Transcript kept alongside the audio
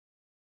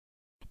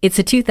It's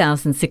a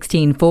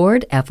 2016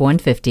 Ford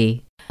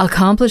F-150.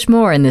 Accomplish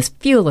more in this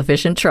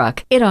fuel-efficient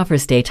truck. It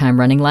offers daytime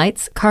running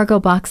lights, cargo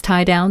box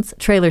tie-downs,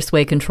 trailer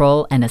sway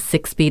control, and a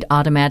 6-speed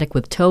automatic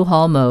with tow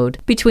haul mode.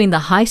 Between the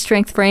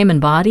high-strength frame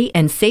and body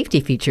and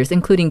safety features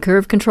including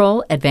curve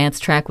control,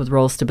 advanced track with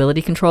roll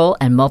stability control,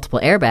 and multiple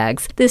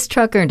airbags, this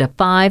truck earned a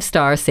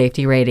 5-star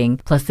safety rating.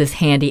 Plus, this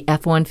handy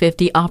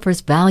F-150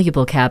 offers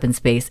valuable cabin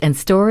space and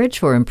storage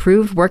for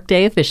improved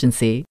workday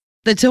efficiency.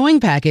 The towing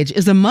package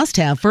is a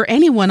must-have for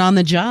anyone on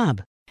the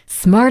job.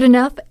 Smart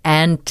enough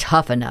and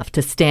tough enough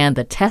to stand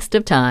the test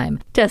of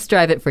time. Test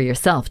drive it for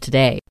yourself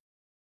today.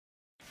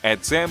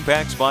 At Sam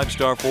Pack's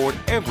 5-Star Ford,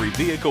 every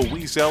vehicle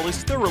we sell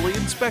is thoroughly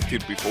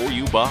inspected before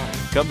you buy.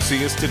 Come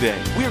see us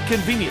today. We're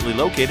conveniently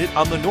located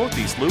on the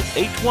Northeast Loop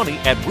 820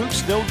 at Root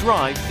Snow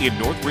Drive in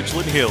North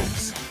Richland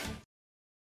Hills.